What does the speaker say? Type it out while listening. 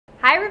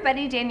Hi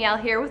everybody, Danielle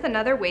here with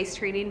another waist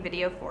training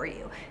video for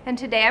you. And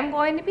today I'm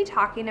going to be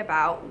talking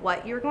about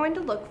what you're going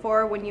to look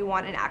for when you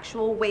want an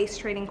actual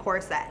waist training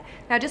corset.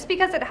 Now just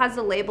because it has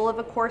the label of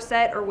a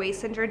corset or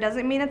waist cincher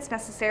doesn't mean it's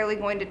necessarily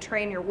going to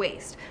train your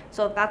waist.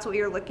 So if that's what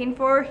you're looking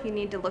for, you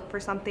need to look for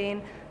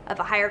something of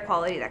a higher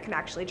quality that can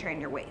actually train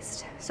your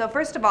waist. So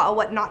first of all,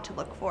 what not to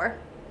look for.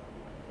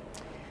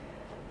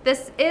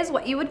 This is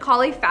what you would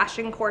call a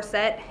fashion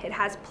corset. It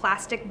has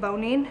plastic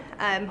boning.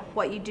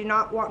 What you do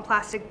not want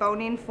plastic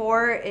boning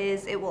for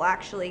is it will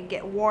actually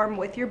get warm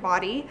with your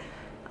body.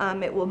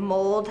 It will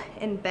mold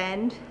and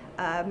bend,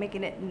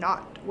 making it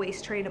not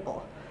waist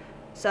trainable.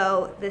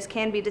 So this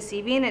can be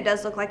deceiving. It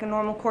does look like a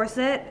normal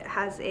corset. It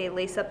has a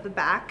lace up the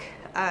back.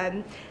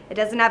 It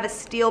doesn't have a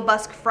steel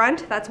busk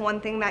front. That's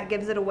one thing that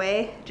gives it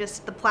away.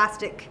 Just the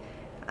plastic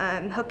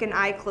hook and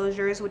eye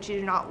closures, which you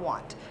do not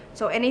want.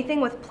 So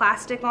anything with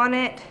plastic on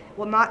it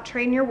will not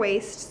train your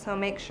waist, so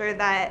make sure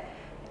that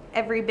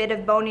every bit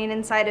of boning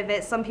inside of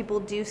it, some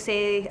people do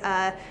say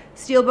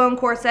steel bone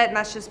corset, and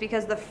that's just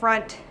because the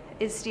front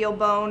is steel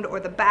boned or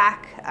the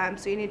back,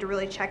 so you need to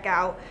really check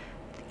out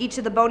each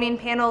of the boning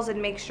panels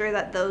and make sure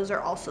that those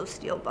are also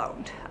steel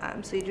boned.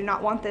 So you do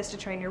not want this to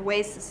train your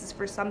waist. This is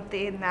for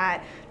something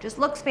that just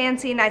looks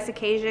fancy, nice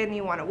occasion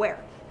you want to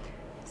wear.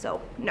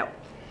 So no.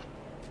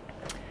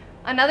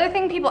 Another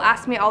thing people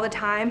ask me all the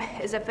time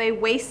is if a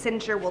waist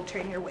cincher will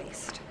train your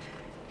waist.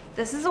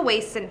 This is a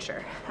waist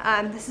cincher.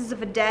 This is a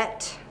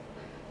Vedette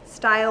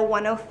Style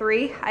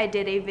 103. I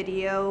did a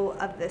video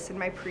of this in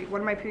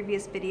one of my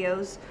previous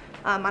videos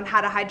on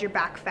how to hide your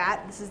back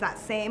fat. This is that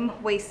same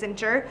waist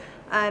cincher.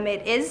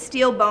 It is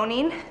steel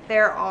boning.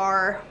 There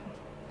are,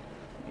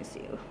 let me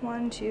see,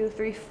 1, 2,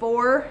 3,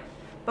 4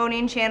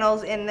 boning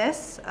channels in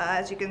this.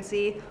 As you can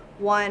see,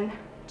 1,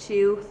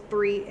 2,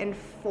 3, and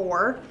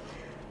 4.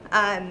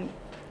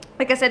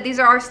 Like I said, these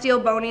are our steel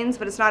bonings,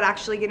 but it's not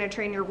actually going to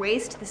train your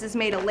waist. This is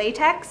made of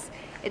latex.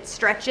 It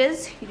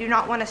stretches. You do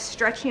not want a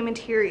stretchy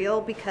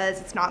material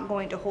because it's not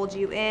going to hold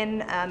you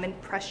in and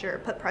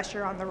put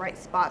pressure on the right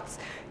spots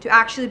to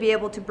actually be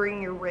able to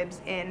bring your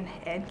ribs in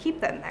and keep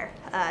them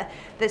there.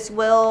 This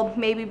will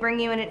maybe bring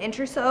you in an inch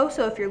or so,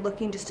 so if you're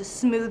looking just to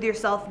smooth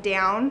yourself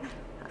down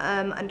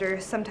under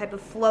some type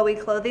of flowy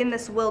clothing,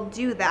 this will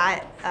do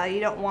that. You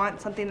don't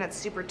want something that's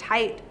super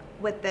tight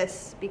with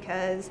this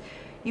because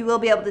you will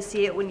be able to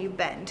see it when you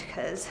bend,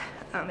 because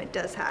it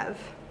does have,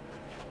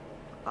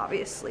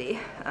 obviously,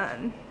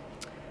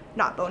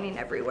 not boning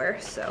everywhere,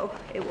 so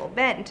it will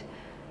bend.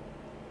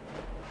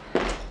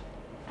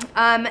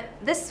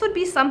 This would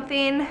be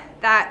something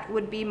that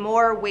would be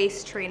more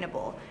waist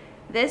trainable.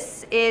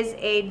 This is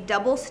a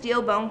double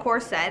steel bone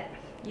corset.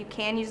 You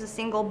can use a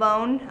single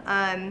bone,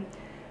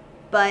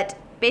 but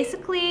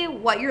basically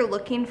what you're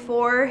looking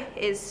for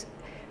is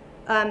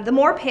the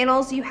more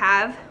panels you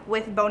have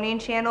with boning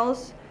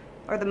channels,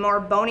 or the more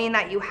boning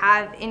that you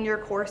have in your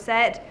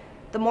corset,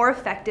 the more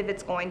effective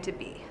it's going to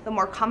be. The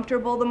more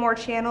comfortable, the more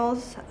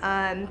channels.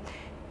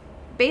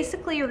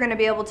 Basically, you're going to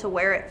be able to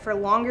wear it for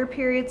longer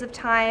periods of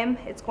time.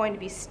 It's going to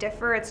be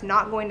stiffer. It's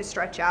not going to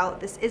stretch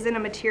out. This isn't a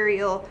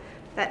material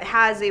that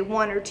has a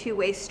 1 or 2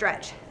 way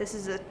stretch. This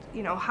is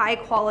a high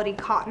quality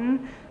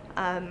cotton,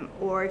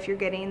 or if you're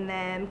getting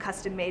them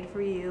custom made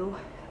for you,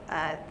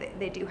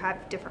 they do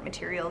have different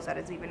materials that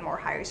is even more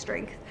higher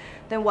strength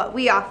than what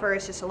we offer.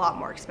 It's just a lot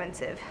more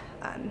expensive.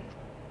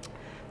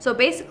 So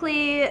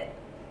basically,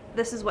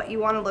 this is what you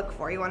want to look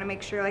for. You want to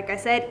make sure, like I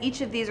said,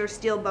 each of these are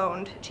steel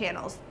boned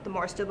channels. The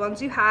more steel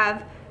bones you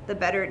have, the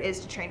better it is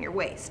to train your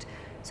waist.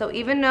 So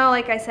even though,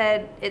 like I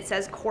said, it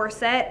says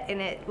corset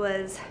and it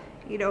was,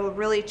 a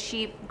really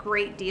cheap,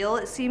 great deal,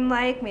 it seemed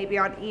like, maybe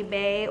on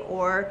eBay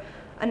or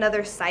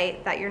another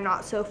site that you're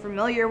not so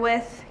familiar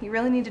with, you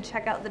really need to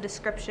check out the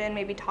description,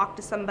 maybe talk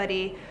to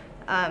somebody,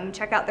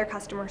 check out their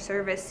customer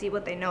service, see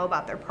what they know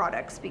about their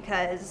products,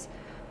 because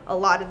a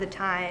lot of the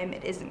time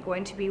it isn't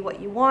going to be what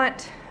you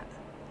want.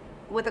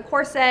 With a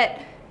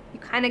corset, you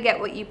kind of get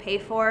what you pay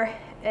for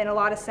in a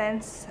lot of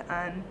sense.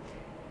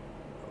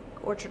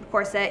 Orchard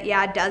Corset,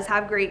 yeah, it does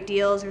have great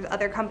deals. There's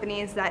other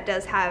companies that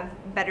does have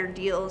better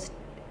deals,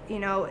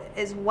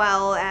 as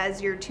well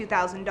as your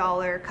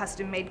 $2,000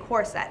 custom-made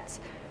corsets.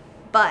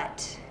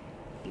 But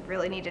you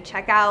really need to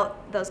check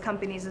out those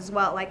companies as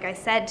well, like I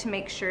said, to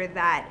make sure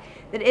that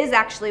it is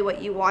actually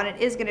what you want. It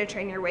is going to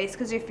train your waist,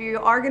 because if you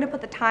are going to put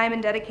the time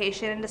and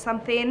dedication into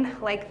something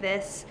like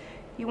this,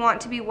 you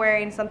want to be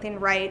wearing something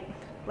right.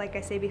 Like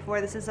I say before,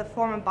 this is a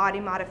form of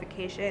body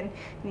modification.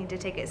 You need to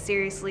take it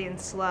seriously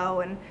and slow,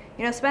 and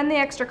spend the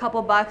extra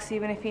couple bucks,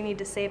 even if you need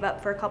to save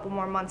up for a couple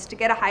more months to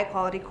get a high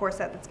quality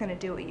corset that's going to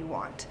do what you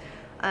want.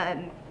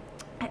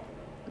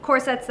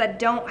 Corsets that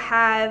don't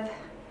have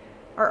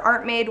or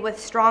aren't made with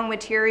strong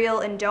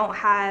material and don't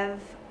have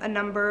a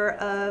number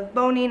of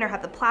boning or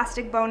have the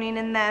plastic boning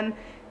in them,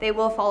 they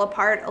will fall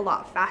apart a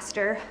lot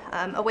faster.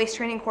 A waist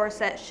training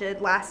corset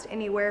should last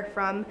anywhere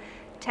from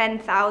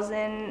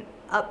 10,000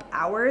 up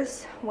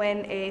hours,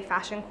 when a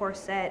fashion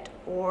corset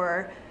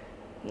or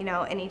You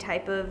know, any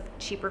type of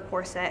cheaper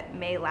corset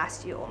may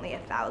last you only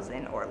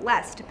 $1,000 or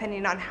less,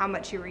 depending on how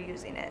much you were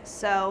using it.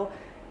 So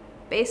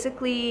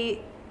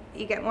basically,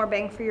 you get more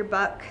bang for your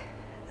buck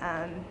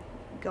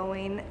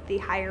going the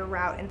higher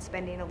route and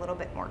spending a little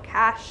bit more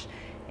cash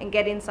and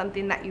getting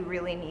something that you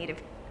really need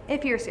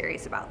if you're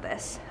serious about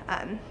this.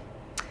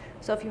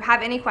 So if you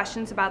have any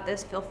questions about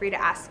this, feel free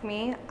to ask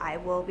me. I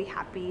will be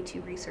happy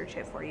to research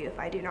it for you if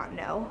I do not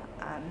know.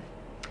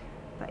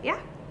 But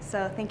yeah,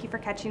 so thank you for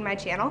catching my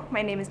channel.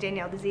 My name is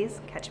Danielle Disease.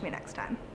 Catch me next time.